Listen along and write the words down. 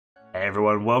Hey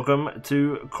everyone, welcome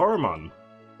to Coromon.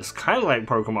 It's kind of like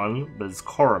Pokemon, but it's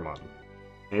Coromon.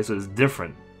 Okay, so it's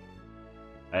different.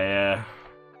 I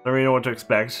don't really know what to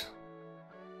expect.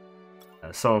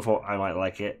 Someone thought I might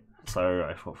like it, so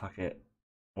I thought, fuck it,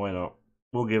 why not?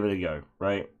 We'll give it a go,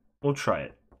 right? We'll try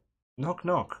it. Knock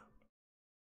knock.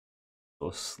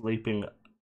 Or sleeping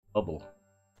bubble.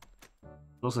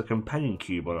 There's also a companion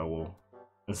cube on our wall.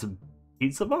 And some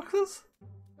pizza boxes?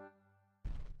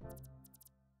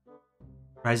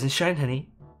 Rise and shine, honey.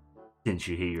 Didn't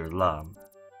you hear your alarm?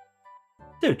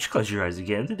 Don't close your eyes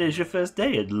again. Today's your first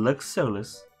day at Lux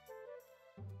Solus.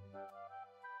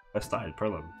 I started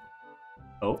prologue.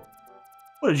 Oh?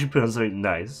 Why don't you put on something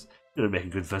nice? It'll make a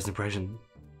good first impression.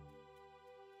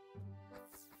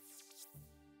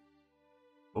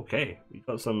 Okay, we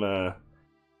got some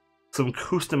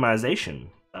customization.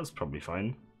 That's probably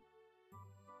fine.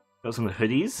 Got some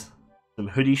hoodies. Some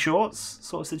hoodie shorts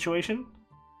sort of situation.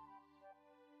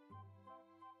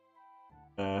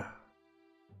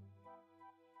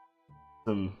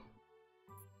 Some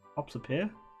pops up here.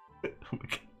 Oh my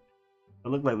god. I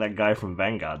look like that guy from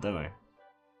Vanguard, don't I?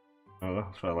 Oh,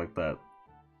 that's why I like that.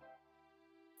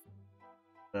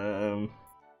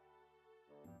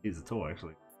 He's a tool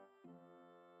actually.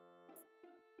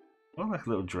 Oh, like a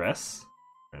little dress.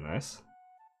 Very nice.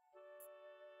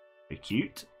 Very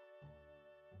cute.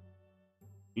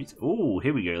 Cute. Oh,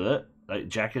 here we go. Look, like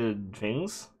jacketed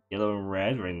things. Yellow and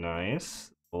red, very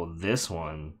nice. Or this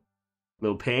one.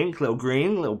 Little pink, little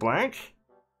green, little black.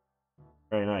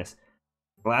 Very nice.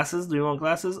 Glasses, do you want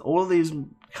glasses? All of these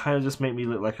kind of just make me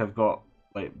look like I've got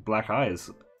like black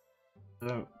eyes. I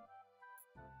don't...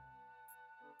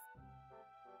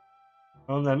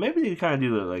 Oh no, maybe they kind of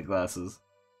do look like glasses.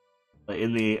 Like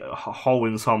in the whole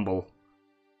ensemble.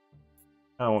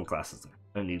 I don't want glasses though.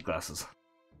 I don't need glasses.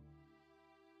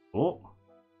 Oh.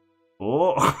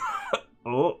 Oh.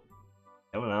 Oh.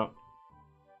 That went out.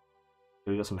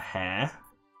 We got some hair.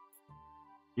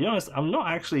 To be honest, I'm not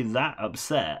actually that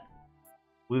upset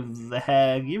with the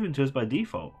hair given to us by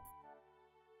default.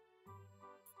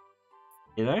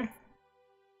 You know?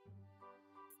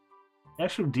 The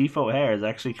actual default hair is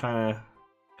actually kind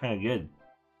of good.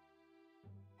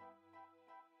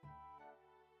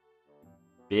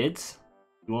 Beards?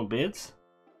 You want beards?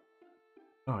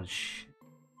 Oh shit.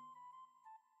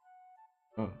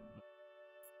 Oh.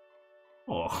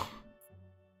 Oh.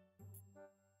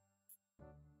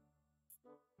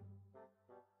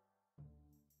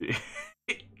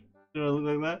 Do I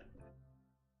look like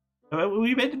that? Were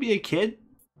we meant to be a kid?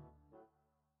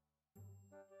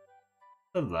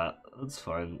 Have that. That's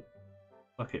fine.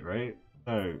 Fuck it, right?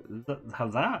 No,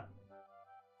 have that?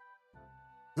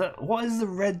 What is the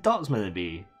red dots meant to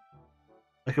be?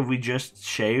 Like, have we just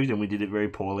shaved and we did it very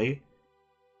poorly?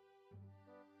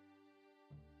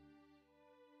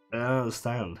 I don't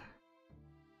understand.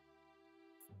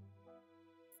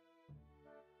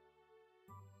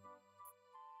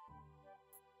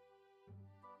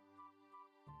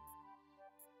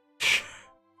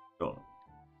 Sure.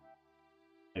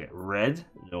 Okay, red?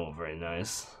 No, very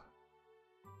nice.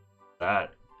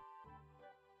 That.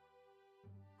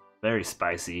 Very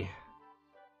spicy.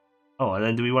 Oh, and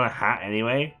then do we want a hat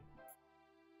anyway?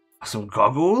 Some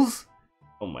goggles?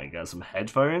 Oh my god, some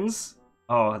headphones?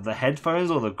 Oh, the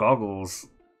headphones or the goggles?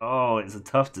 Oh, it's a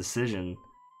tough decision.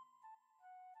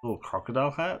 Little crocodile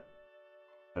hat?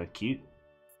 Kinda cute.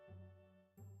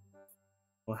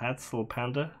 Little hats, little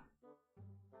panda.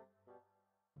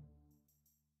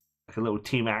 Like a little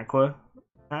Team Aqua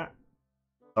hat.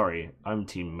 Sorry, I'm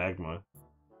Team Magma.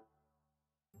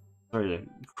 Sorry to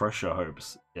crush your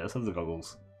hopes. Yeah, let's have the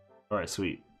goggles. Alright,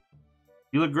 sweet.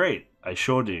 You look great. I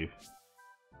sure do.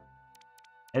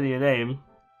 Any your name?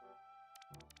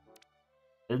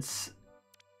 It's...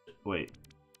 Wait.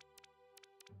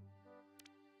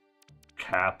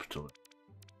 Capital.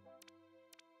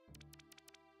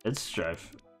 It's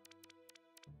Strife.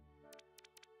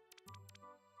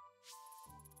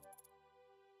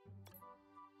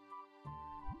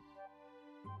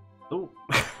 Oh.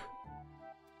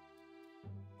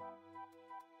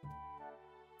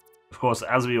 Of course,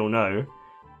 as we all know,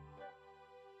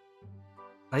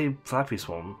 hey, Flappy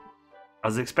Swan. I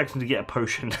was expecting to get a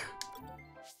potion.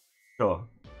 Sure.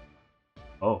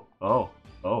 Oh, oh,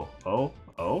 oh, oh,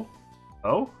 oh,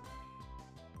 oh.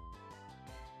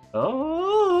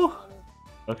 Oh!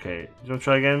 Okay, do you want to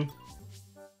try again?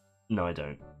 No, I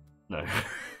don't. No.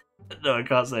 No, I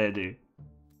can't say I do.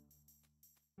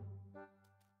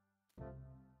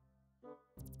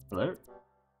 Hello?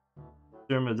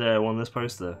 Dermot there won this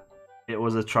poster. It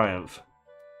was a triumph.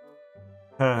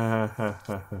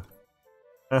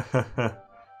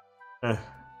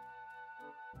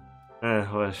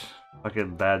 What?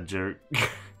 Fucking bad joke.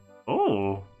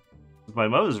 Oh, it's my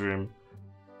mother's room.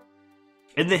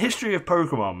 In the history of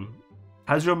Pokemon,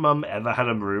 has your mum ever had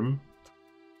a room?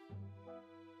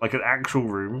 Like an actual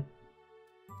room?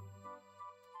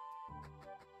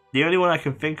 The only one I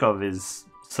can think of is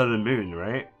Sun and Moon,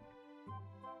 right?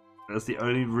 That's the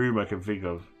only room I can think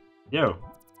of. Yo,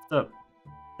 what's up?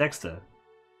 Dexter.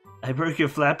 I broke your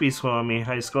flappy Swami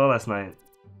high score last night.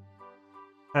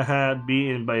 Haha,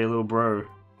 beaten by your little bro.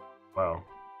 Wow.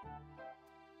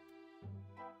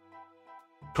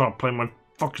 Can't play my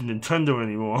fucking Nintendo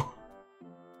anymore.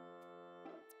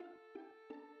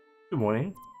 Good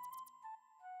morning.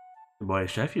 Good morning,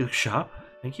 Chef. You look sharp.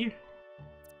 Thank you.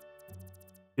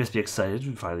 You must be excited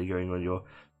for finally going on your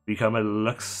become a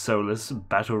Lux Solus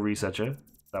battle researcher. Is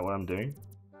that what I'm doing?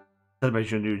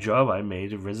 Celebrate your new job. I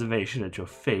made a reservation at your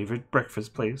favorite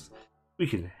breakfast place. We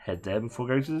can head there before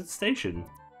going to the station.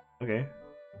 Okay,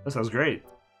 that sounds great.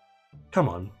 Come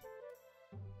on.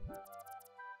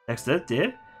 Dexter,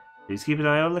 dear, please keep an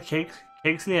eye on the cakes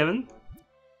in the oven.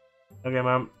 Okay,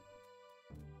 Mom.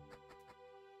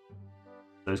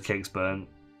 Those cakes burn.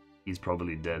 He's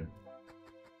probably dead.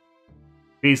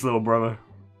 Peace, little brother.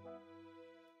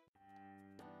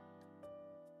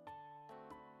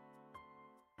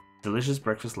 Delicious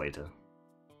breakfast later.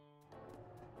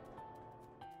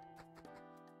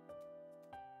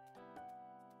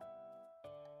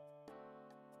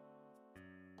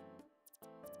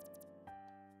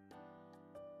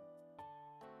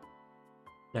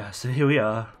 Yeah, so here we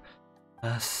are.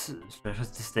 Straight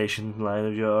at the station line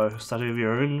of your starting of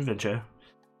your own adventure.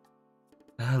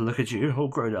 Look at you, all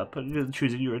grown up and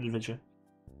choosing your own adventure.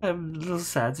 I'm a little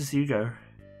sad to see you go.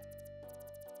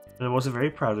 But I'm also very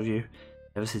proud of you.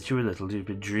 Ever since you were little, you've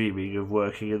been dreaming of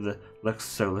working in the Lux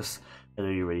Solus. I know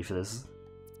you're ready for this.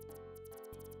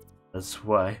 That's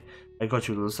why I got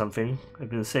you a little something. I've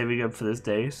been saving up for this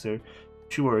day, so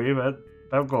don't you worry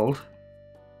about gold.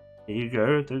 Here you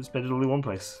go, don't spend it all in one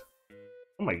place.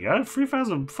 Oh my god,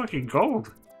 3,000 fucking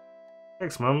gold!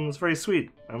 Thanks, Mum, that's very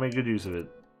sweet. I'll make good use of it.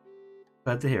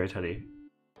 Glad to hear it, honey.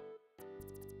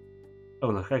 Oh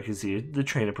look, I can see it. The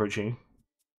train approaching.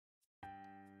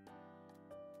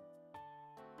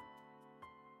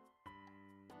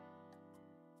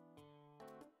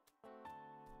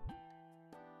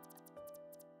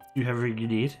 You have everything you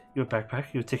need. Your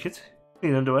backpack, your ticket,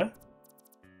 clean underwear.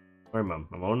 Alright, Mum,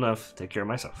 I'm old enough to take care of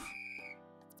myself.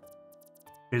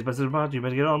 Here's back to the party, you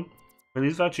better get on.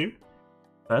 Release without you.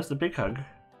 First, a big hug.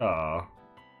 Aww.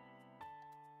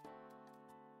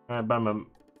 Alright, bye, Mum.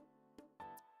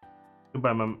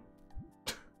 Goodbye, Mum.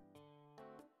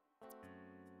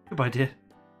 Goodbye, dear.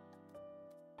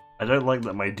 I don't like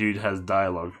that my dude has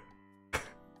dialogue.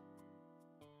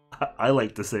 I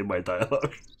like to say my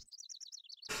dialogue.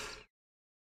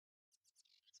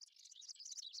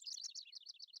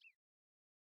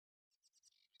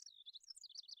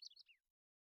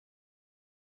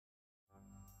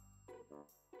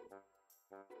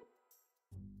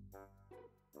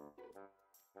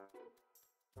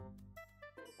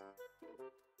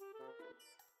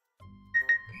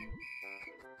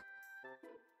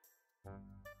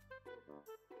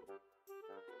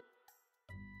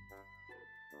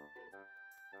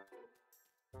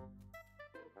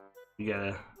 You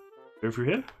gotta go through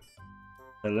here.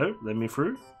 Hello, let me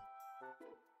through.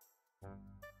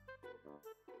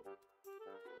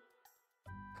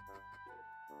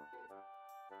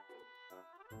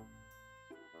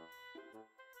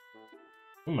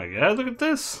 Oh my god, look at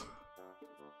this!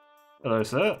 Hello,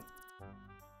 sir.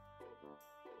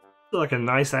 It's like a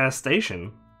nice ass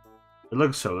station. At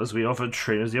Lux Solus, we offer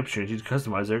trainers the opportunity to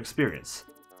customize their experience.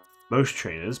 Most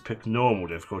trainers pick normal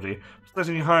difficulty.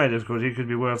 Selecting higher difficulty could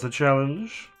be worth the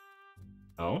challenge.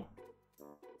 Oh.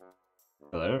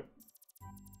 Hello.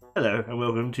 Hello, and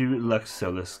welcome to Lux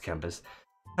Solus campus.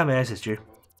 How may I assist you?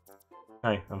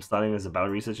 Hi, I'm starting as a battle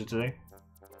researcher today.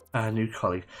 New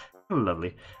colleague. Oh,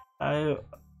 lovely. I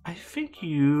think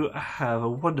you have a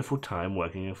wonderful time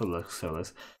working for Lux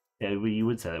Solus. Yeah, you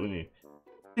would say that, wouldn't you?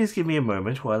 Please give me a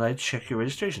moment while I check your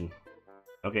registration.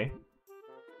 Okay.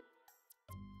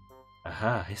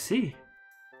 Aha, I see.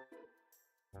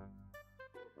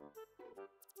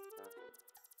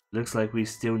 Looks like we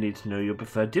still need to know your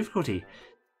preferred difficulty.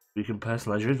 We can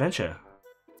personalize your adventure.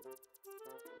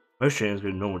 Most trainers go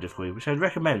normal difficulty, which I'd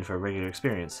recommend for a regular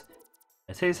experience.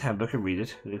 I take this handbook and read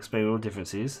it. It'll explain all the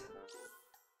differences.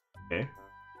 Okay.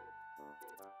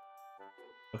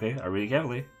 Okay, I'll read it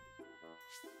carefully.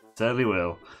 Certainly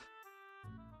will.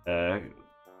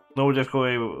 Normal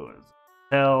difficulty,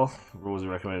 tell, rules are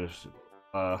recommended.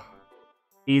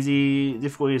 Easy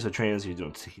difficulties for trainers who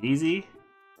don't take it easy.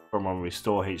 Coromon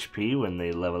restore HP when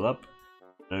they level up.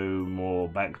 No more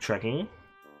backtracking.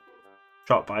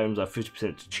 Shop items are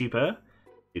 50% cheaper.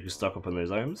 You can stock up on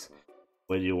those items.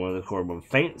 When you're one of the Coromon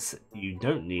faints, you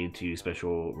don't need to use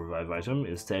special revive item.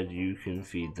 Instead, you can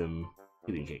feed them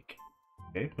healing cake.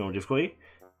 Okay, normal difficulty.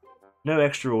 No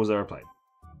extra rules are applied.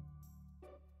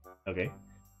 Okay.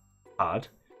 Hard.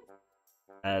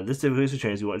 This difficulty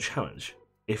changes you want a challenge.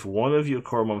 If one of your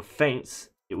Coromon faints,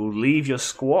 it will leave your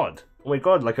squad. Oh my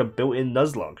god, like a built-in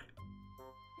Nuzlocke.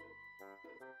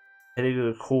 Heading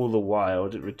to Call the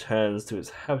Wild, it returns to its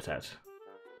habitat.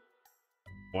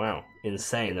 Wow,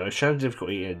 insane. There is challenge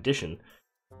difficulty in addition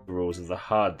to the rules of the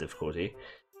hard difficulty.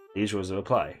 These rules will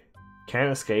apply.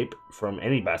 Can't escape from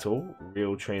any battle.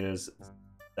 Real trainers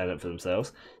stand up for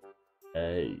themselves.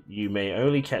 You may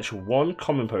only catch one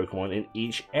common Pokemon in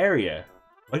each area.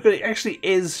 My god, it actually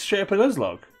is straight up a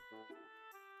Nuzlocke.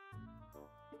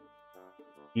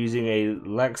 Using a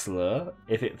Laxlure,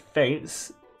 if it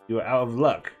faints, you are out of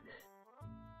luck.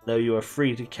 Though you are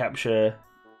free to capture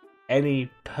any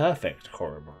perfect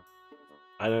Coromon.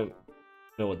 I don't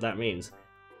know what that means.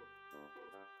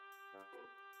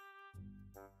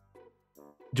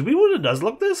 Do we want to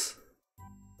Nuzlocke this?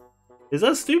 Is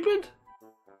that stupid?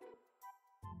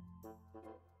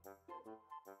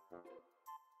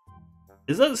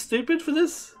 Is that stupid for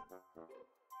this?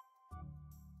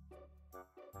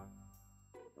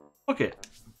 Fuck it.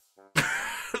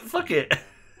 Fuck it.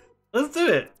 Let's do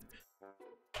it.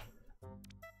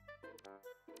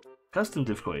 Custom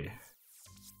difficulty.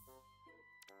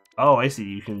 Oh, I see.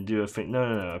 You can do a thing.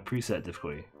 No. A preset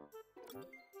difficulty.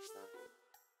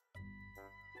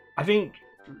 I think.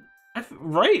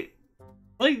 Right.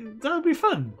 Like, that would be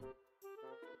fun.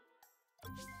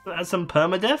 Add some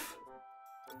permadeath?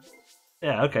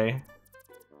 Yeah, okay.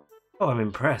 Oh, I'm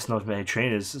impressed. Not many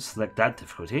trainers select that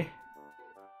difficulty.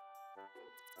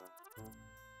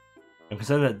 I'm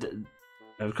concerned that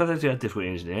I've contacted a difficulty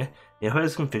engineer. He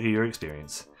has configured your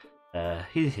experience.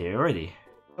 He's here already.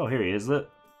 Oh, here he is.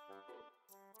 Look.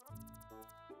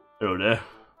 Hello there.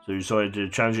 So you decided to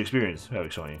challenge your experience. How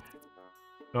exciting.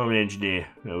 I'm an engineer.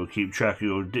 I will keep track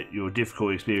of your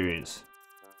difficult experience.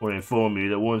 I want to inform you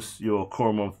that once your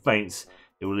Coromon faints,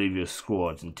 it will leave your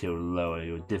squad until lower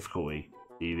your difficulty,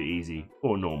 either easy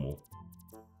or normal.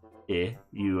 Here,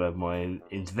 you have my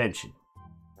intervention.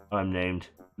 I'm named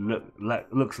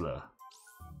Luxlure.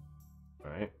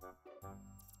 Alright.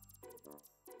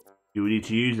 You will need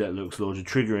to use that Luxlure to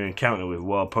trigger an encounter with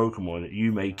wild Pokemon that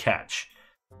you may catch.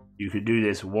 You can do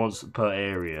this once per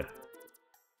area.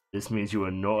 This means you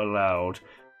are not allowed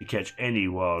to catch any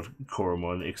wild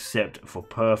Coromon except for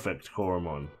perfect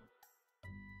Coromon.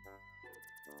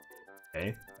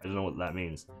 Okay, I don't know what that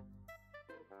means.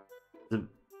 No,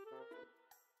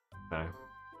 I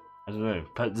don't know.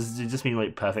 Does it just mean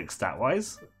like perfect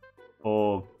stat-wise?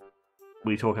 Or are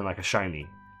we talking like a shiny?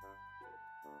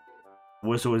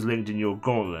 Whistle is linked in your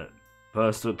gauntlet.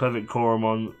 Perfect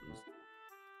Coromon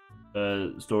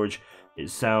storage.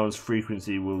 Its sounds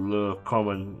frequency will lure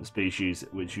common species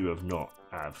which you have not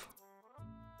have.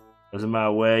 Doesn't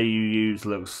matter where you use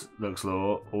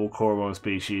Luxlure, all Coromon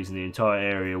species in the entire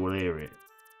area will hear it.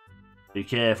 Be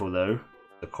careful though,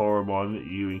 the Coromon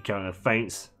you encounter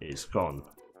faints, it's gone.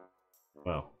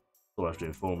 Well, I'll have to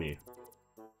inform you.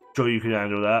 Sure you can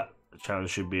handle that. The challenge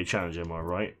should be a challenge, am I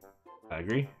right? I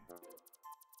agree.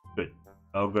 Good.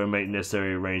 I'll go make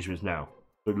necessary arrangements now.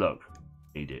 Good luck.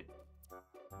 Need it.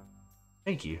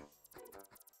 Thank you.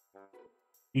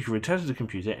 You can return to the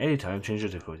computer anytime and change your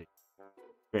difficulty.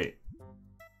 Great.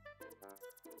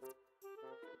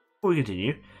 Before we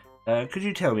continue, could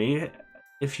you tell me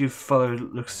if you've followed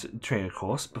Luke's trainer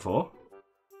course before?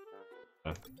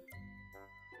 No.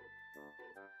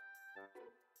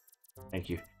 Thank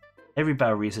you. Every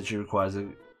battle researcher requires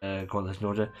a gauntlet in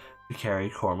order to carry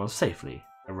Coromon safely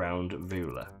around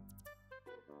Virula.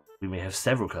 We may have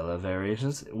several color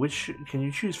variations. Which can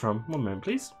you choose from? One moment,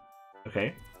 please.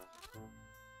 Okay.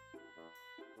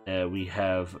 We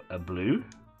have a blue,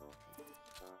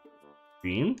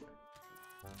 green,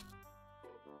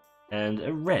 and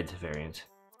a red variant.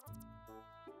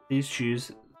 Please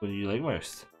choose what you like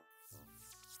most.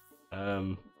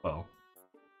 Well,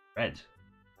 red.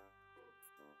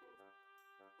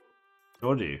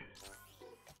 Sure do.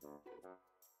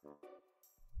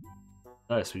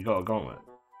 Nice, we got a gauntlet.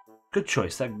 Good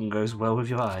choice, that goes well with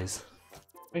your eyes.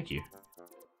 Thank you.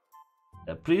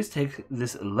 Please take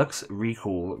this Lux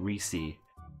Recall Reci,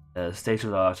 a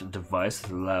state-of-the-art device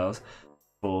that allows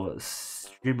for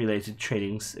stimulated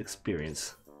training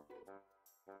experience.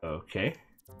 Okay.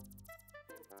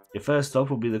 Your first stop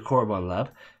will be the Coromon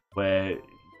Lab, where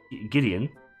Gideon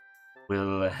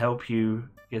will help you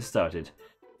get started.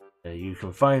 You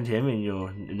can find him in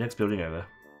your next building over.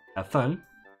 Have fun.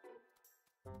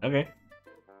 Okay.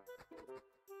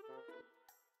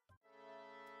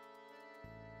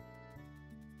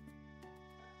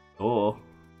 Or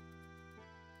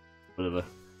little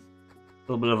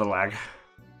bit of a lag.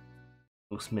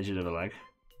 Little smidgen of a lag.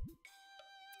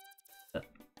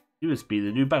 You must be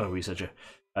the new battle researcher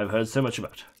I've heard so much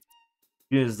about.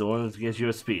 He is the one to get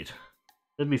your speed.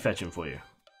 Let me fetch him for you.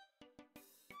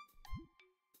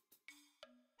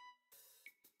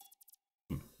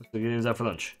 So getting out for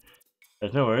lunch.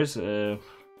 No worries.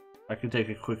 I can take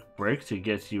a quick break to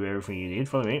get you everything you need.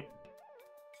 Follow me.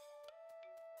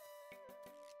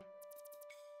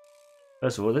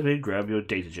 First of all, let me grab your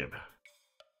data chip.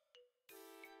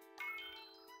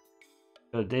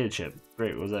 A data chip.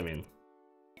 Great. What does that mean?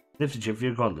 Lift the chip for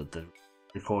your gauntlet that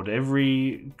record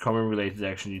every common related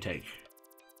action you take.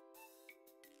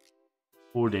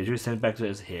 All data is sent back to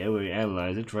us here, where we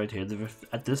analyze it right here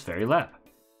at this very lab.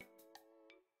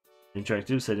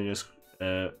 Interactive, sending us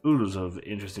oodles of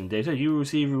interesting data. You will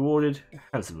receive rewarded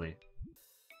handsomely.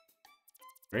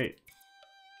 Great.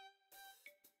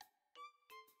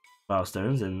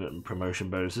 Milestones and promotion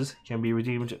bonuses can be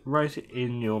redeemed right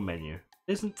in your menu.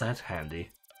 Isn't that handy?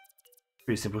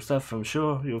 Pretty simple stuff. I'm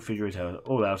sure you'll figure it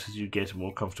all out as you get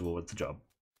more comfortable with the job.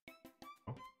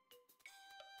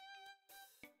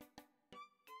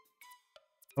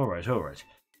 Alright. So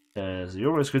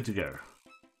you're almost good to go.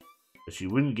 But you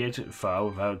wouldn't get far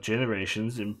without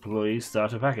Generations Employee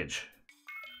Starter Package.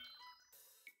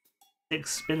 6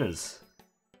 spinners.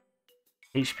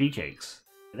 HP cakes.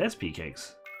 And SP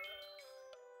cakes.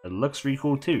 A Lux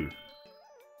Recall 2.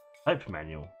 Type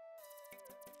Manual.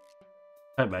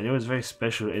 Type Manual is a very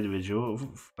special individual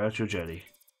throughout your journey.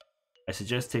 I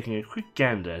suggest taking a quick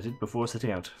gander at it before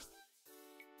setting out.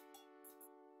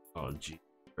 Oh, gee.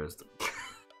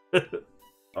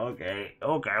 Okay.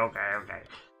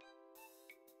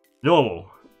 Normal.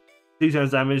 2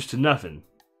 times damage to nothing.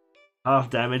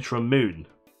 Half damage from Moon.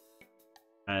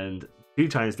 And 2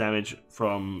 times damage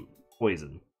from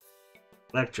Poison.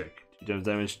 Electric. 2 times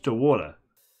damage to Water.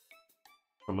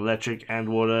 From Electric and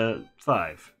Water,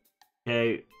 5.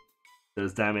 Okay.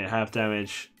 Does damage, half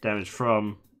damage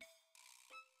from,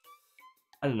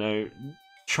 I don't know,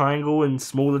 Triangle and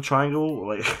smaller Triangle?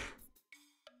 Like,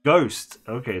 Ghost.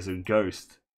 Okay, so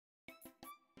Ghost.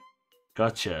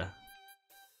 Gotcha.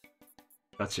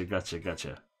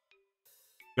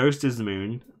 Ghost is the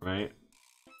Moon, right?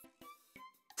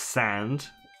 Sand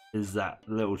is that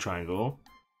little triangle.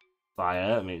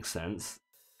 Fire makes sense.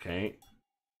 Okay.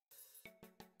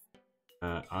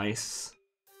 Ice.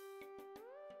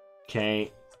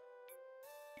 Okay.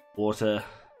 Water.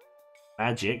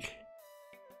 Magic.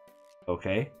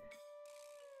 Okay.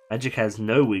 Magic has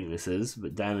no weaknesses,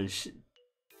 but damage.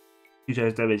 2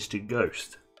 times damage to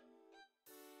Ghost.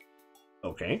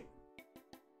 Okay.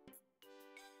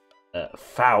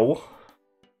 Foul.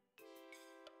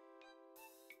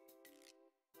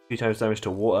 2 times damage to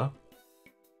Water.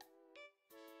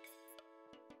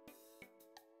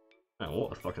 Oh,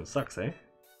 water fucking sucks, eh?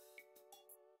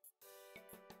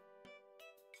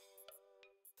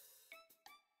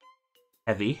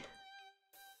 Heavy.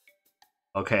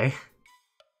 Okay.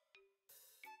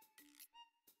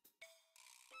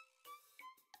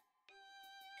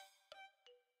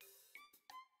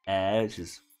 Air, which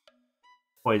is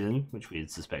poison, which we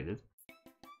had suspected.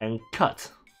 And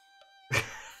cut.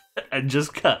 And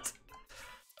just cut.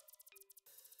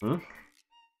 Hmm?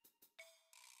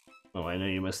 Oh, I know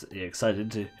you must be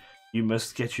excited to. You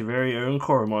must get your very own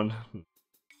Coromon.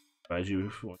 Surprise you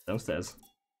downstairs.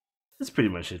 That's pretty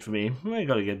much it for me. I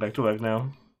gotta get back to work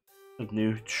now. With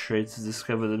new traits to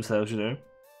discover themselves, you know.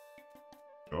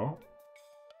 Sure.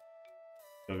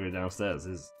 Gotta go downstairs.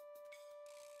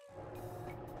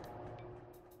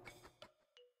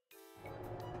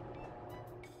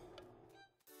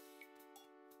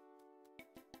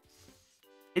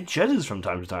 It judders from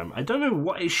time to time. I don't know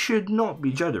why it should not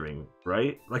be juddering,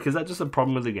 right? Like, is that just a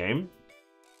problem with the game?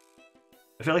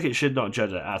 I feel like it should not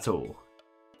judder at all.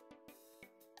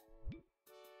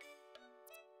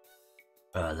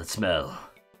 That smell.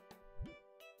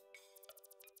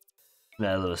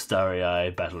 Smell of a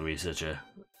starry-eyed battle researcher.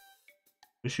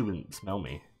 Wish you wouldn't smell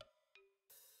me.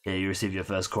 Here, you receive your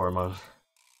first Coromon.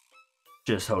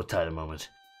 Just hold tight a moment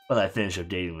while I finish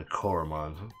updating the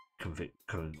Coromon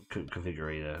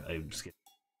configurator. I skipped.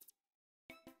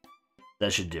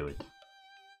 That should do it.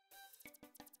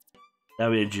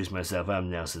 Now we introduce myself. I'm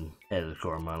Nelson, head of the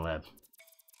Coromon lab.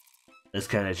 Let's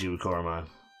connect you with Coromon.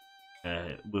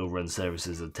 We'll run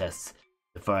services and tests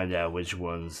to find out which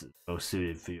one's most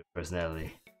suited for your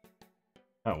personality.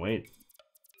 Can't wait.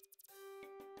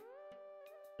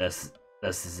 That's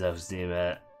the self-esteem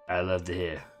I love to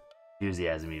hear.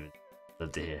 Enthusiasm even.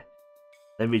 Love to hear.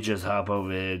 Let me just hop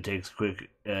over here and take quick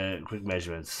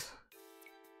measurements.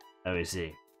 Let me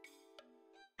see.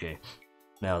 Okay.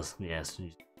 Smells. Yes.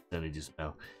 You certainly do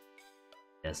smell.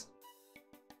 Yes.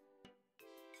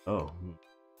 Oh.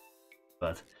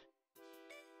 But.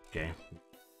 Okay.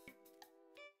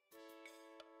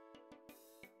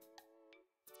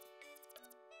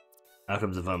 Now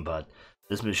comes the fun part.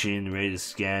 This machine ready to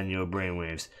scan your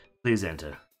brainwaves. Please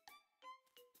enter.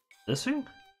 This thing?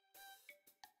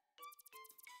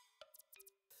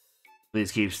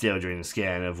 Please keep still during the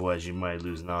scan, otherwise you might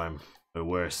lose an arm. Or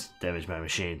worse, damage my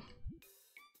machine.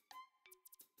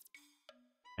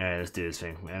 Alright, let's do this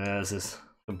thing. Analysis.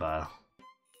 Compile.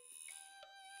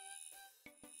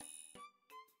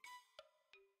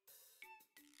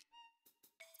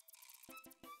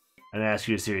 I'm gonna ask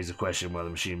you a series of questions while the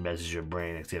machine measures your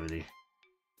brain activity.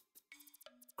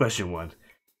 Question 1.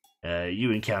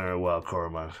 You encounter a wild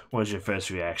Coromon. What is your first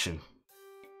reaction?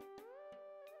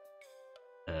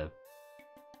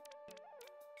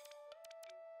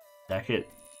 Attack it?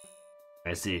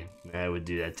 I see. I would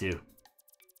do that too.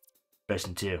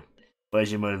 Question 2. What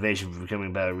is your motivation for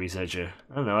becoming a battle researcher?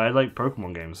 I don't know, I like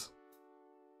Pokemon games.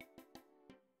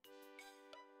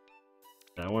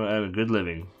 I want to earn a good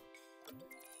living.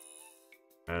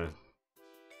 Good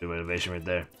motivation right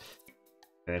there.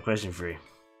 And question 3.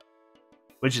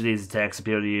 Which of these attacks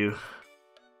appeal to you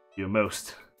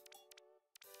most?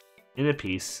 Inner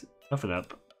peace, toughen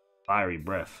up, fiery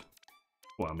breath.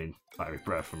 Well, I mean, fiery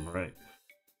breath, I'm right.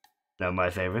 Not my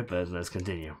favorite, but let's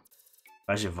continue.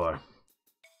 Question 4.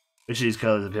 Which of these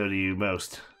colors appeal to you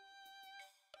most?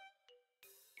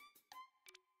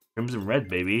 Crimson red,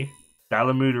 baby.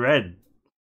 Dalamud red.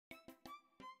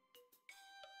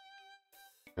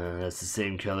 That's the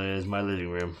same color as my living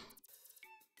room.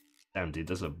 Damn, dude,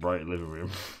 that's a bright living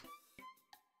room.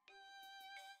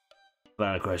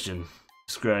 Final question.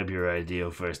 Describe your ideal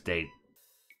first date.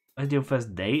 Ideal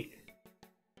first date?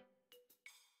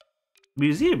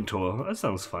 Museum tour? That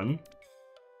sounds fun.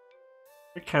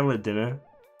 A candlelit dinner.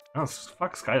 Oh,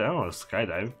 fuck skydive. I don't want to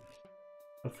skydive.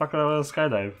 The fuck would I want to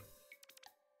skydive?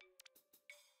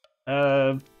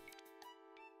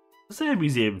 Let's say a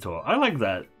museum tour. I like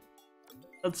that.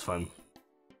 That's fun.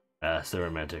 So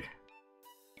romantic.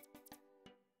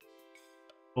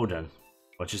 All done.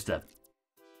 Watch your step.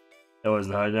 That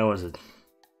wasn't hard, now was it?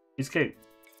 Cheesecake.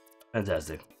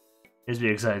 Fantastic. Here's be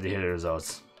excited to hear the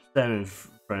results. Stand in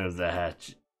front of the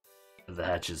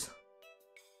hatches.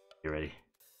 You ready?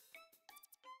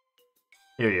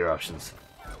 Here are your options.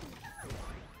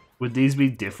 Would these be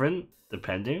different,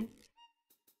 depending?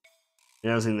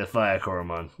 Announcing the Fire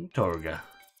Coromon, Toruga.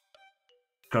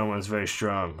 Coromon's very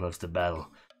strong, loves to battle,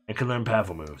 and can learn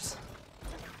powerful moves.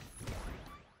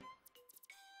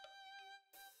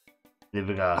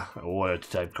 Nibiga, a water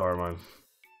type Coromon.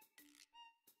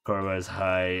 Coromon has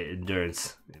high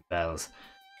endurance in battles,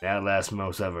 and outlasts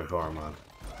most other Coromon.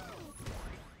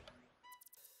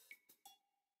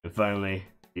 And finally,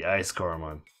 the Ice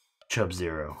Coromon,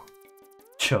 Chub-Zero.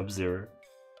 Chub-Zero.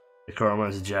 The Coromon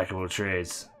is a jack of all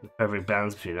trades, the perfect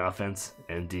balance between offense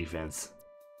and defense.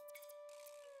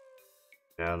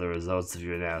 Now the results of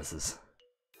your analysis.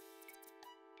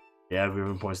 The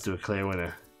algorithm points to a clear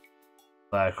winner.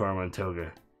 Fire Coromon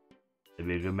Toga. It'd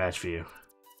be a good match for you.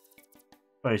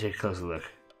 Why don't you take a closer look?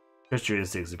 Trust your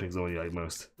instincts and pick the one you like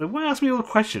most. Then why ask me all the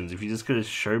questions if you just could have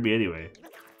showed me anyway?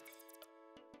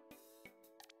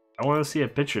 I want to see a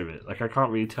picture of it. Like, I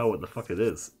can't really tell what the fuck it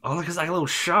is. Oh, look, it's like a little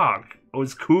shark. Oh,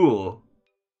 it's cool.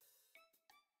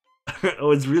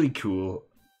 Oh, it's really cool.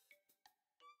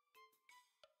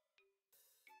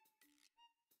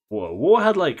 Whoa, War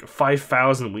had like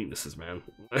 5,000 weaknesses, man.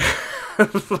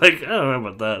 Like, I don't know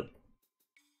about that.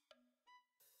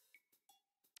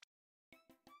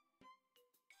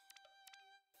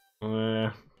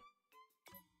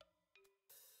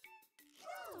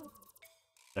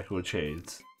 Echo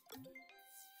Shades.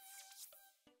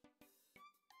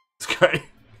 This guy,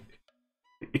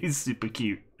 he's super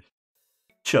cute.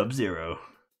 Chub-Zero.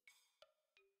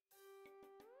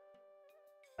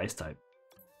 Ice type.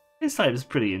 Ice type is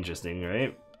pretty interesting,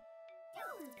 right?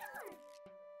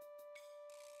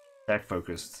 Attack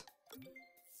focused.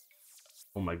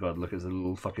 Oh my god, look, it's a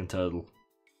little fucking turtle.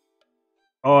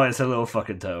 Oh, it's a little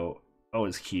fucking turtle. Oh,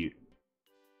 it's cute.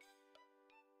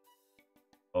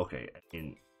 Okay, I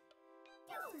mean,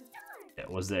 yeah,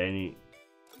 was there any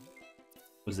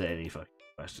fucking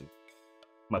question?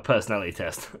 My personality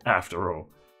test, after all.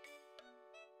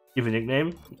 Give a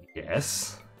nickname?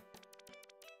 Yes.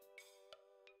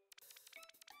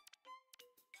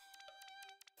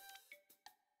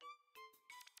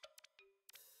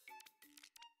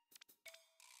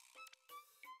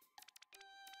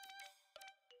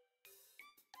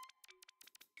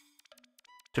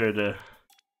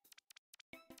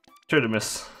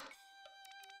 Turdimus.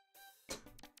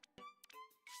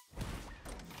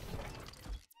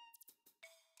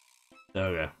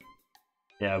 Okay.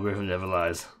 Yeah, Griffin never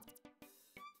lies.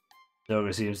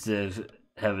 Dogger seems to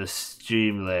have a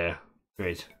stream layer.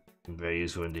 Great. Very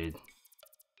useful indeed.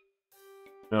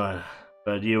 No,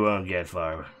 but you won't get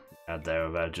far out there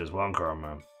without just one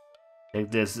Coromon.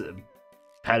 Take this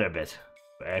Patterbit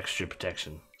for extra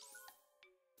protection.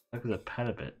 Look at the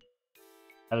Patterbit.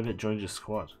 Patterbit joins your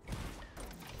squad.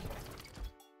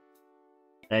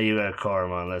 Now you got a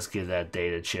Coromon, let's give that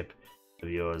data chip of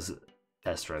yours a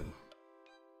test run.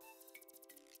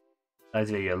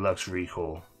 Activate your Lux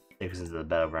Recall. Take us into the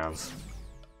battlegrounds.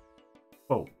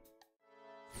 Whoa.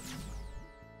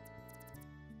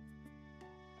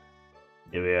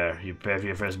 Here we are. You prepare for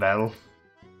your first battle?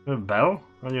 Battle?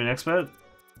 Are you an expert?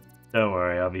 Don't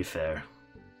worry, I'll be fair.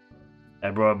 I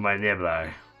brought up my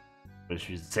Nibbler, which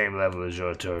is the same level as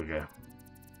your Turga.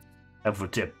 Helpful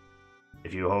tip.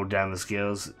 If you hold down your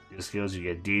skills, you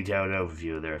get detailed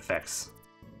overview of their effects.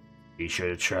 Be sure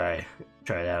to try it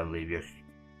out and leave your...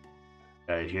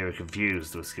 if you're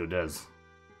confused what skill does.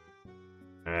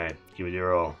 Alright, give it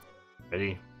your all.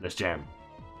 Ready? Let's jam.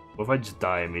 What if I just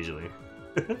die immediately?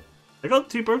 I got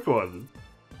 2 Pokemon!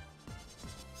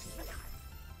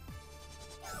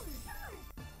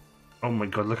 Oh my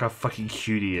god, look how fucking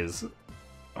cute he is.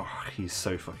 Oh, he's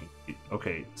so fucking cute.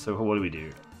 Okay, so what do we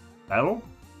do? Battle?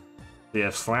 We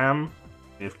have Slam.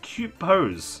 We have Cute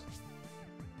Pose.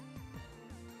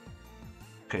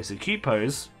 Okay, so Cute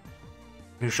Pose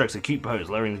constructs a cute pose,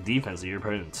 lowering the defense of your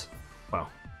opponents. Wow.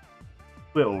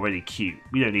 We're already cute.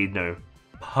 We don't need no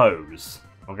pose.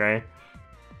 Okay?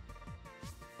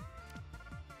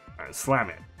 Alright, slam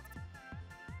it.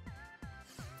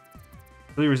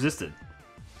 Fully resisted.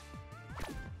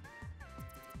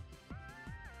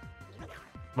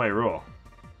 My roll.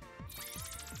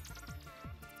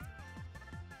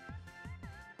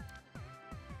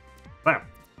 Slam.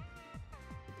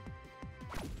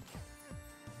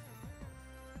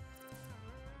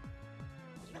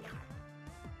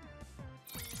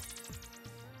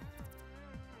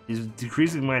 He's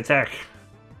decreasing my attack.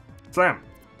 Slam.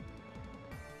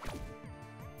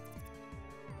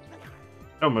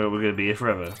 Oh my god, we're gonna be here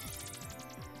forever.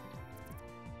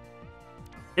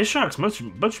 His shock's much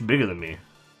bigger than me.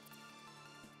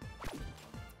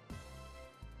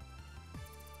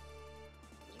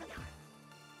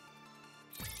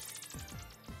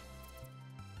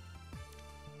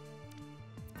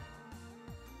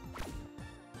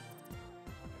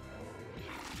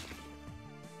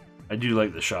 I do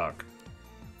like the shock.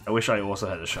 I wish I also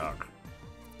had a shock.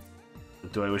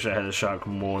 But do I wish I had a shock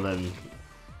more than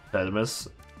Terminus?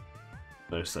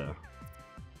 No, sir.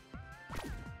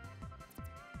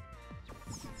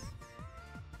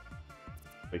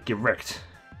 Wait, get wrecked.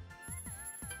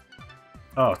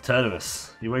 Oh,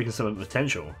 Terminus. You're waking some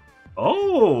potential.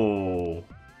 Oh!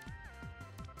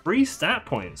 3 stat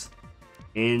points.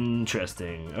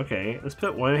 Interesting. Okay, let's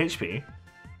put 1 HP.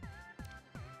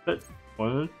 Put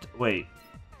 1. Wait.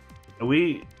 Are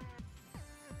we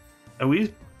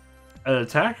an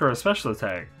attack or a special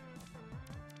attack?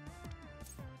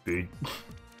 Dude. I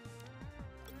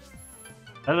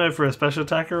don't know if we're a special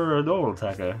attacker or a normal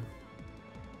attacker.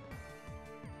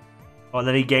 Oh, and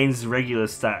then he gains regular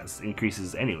stats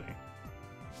increases anyway.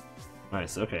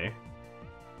 Nice, okay.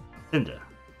 Cinder.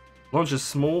 Launch a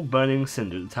small burning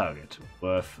cinder at the target,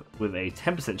 with a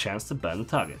 10% chance to burn the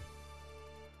target.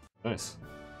 Nice.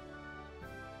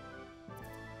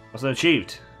 Also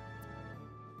achieved.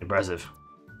 Impressive.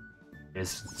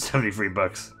 It's 73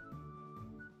 bucks.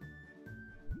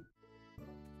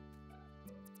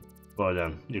 Well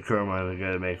done. Your Coromon are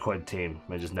going to make quite a team.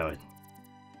 I just know it.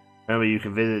 Remember, you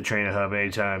can visit the trainer hub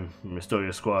anytime and restore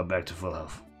your squad back to full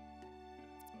health.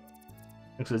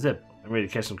 Thanks for the tip. I'm ready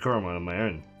to catch some Coromon on my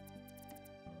own.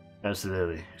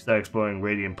 Absolutely. Start exploring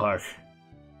Radiant Park.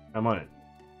 I'm on it.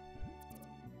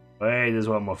 Wait, there's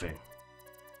one more thing.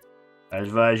 I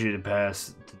advise you to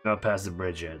not pass the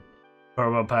bridge yet.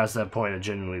 Coromon past that point are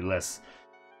generally less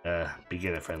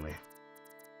beginner friendly.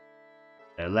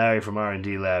 Larry from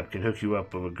R&D Lab can hook you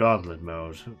up with a gauntlet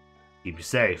mode. Keep you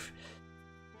safe.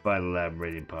 Find the lab in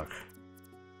Radiant Park.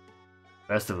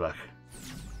 Best of luck.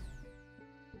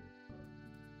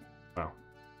 Wow.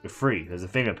 You're free. There's a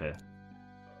thing up here.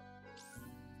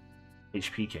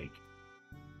 HP cake.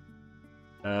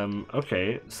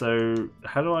 Okay, so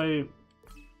how do I...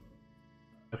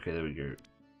 Okay, there we go.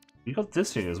 We got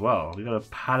this thing as well. We got a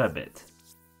Patabit.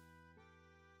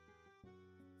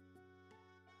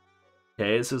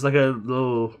 Okay, so it's like a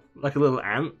little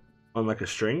ant on like a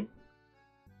string.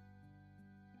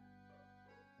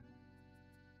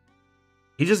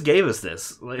 He just gave us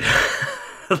this. Like,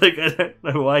 like I don't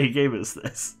know why he gave us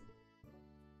this.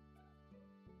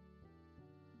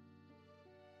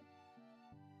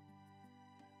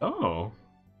 Oh,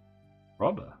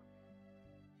 robber.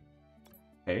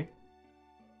 Okay.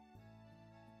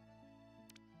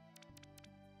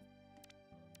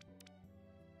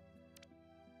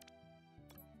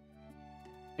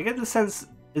 I get the sense.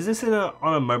 Is this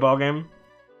on a mobile game?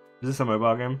 Is this a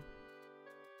mobile game?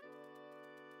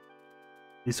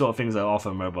 These sort of things are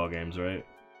often mobile games, right?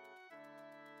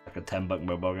 Like a $10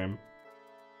 mobile game.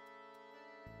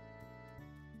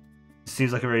 It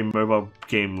seems like a very mobile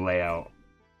game layout.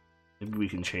 Maybe we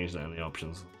can change that in the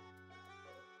options.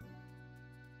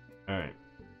 Alright.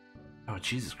 Oh,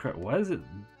 Jesus Christ. Why does it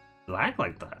lag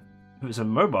like that? If it's a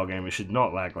mobile game, it should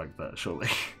not lag like that, surely.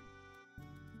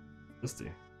 Let's do.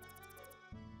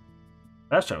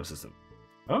 Fast travel system.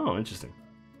 Oh, interesting.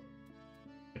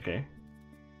 Okay.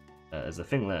 There's a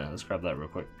thing there. Let's grab that real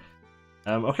quick.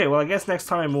 Okay, well, I guess next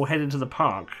time we'll head into the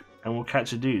park and we'll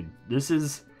catch a dude. This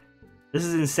is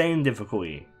insane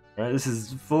difficulty, right? This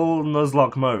is full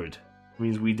Nuzlocke mode. It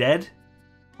means we dead.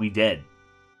 We dead.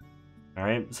 All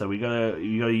right, so you gotta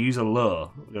use a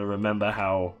lure. We gotta remember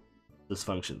how this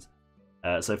functions.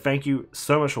 So thank you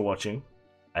so much for watching.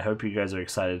 I hope you guys are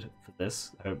excited for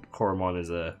this. I hope Coromon is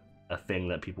a thing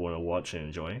that people want to watch and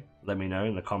enjoy. Let me know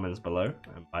in the comments below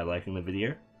and by liking the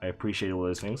video. I appreciate all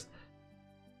those things.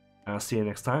 I'll see you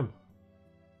next time.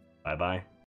 Bye bye.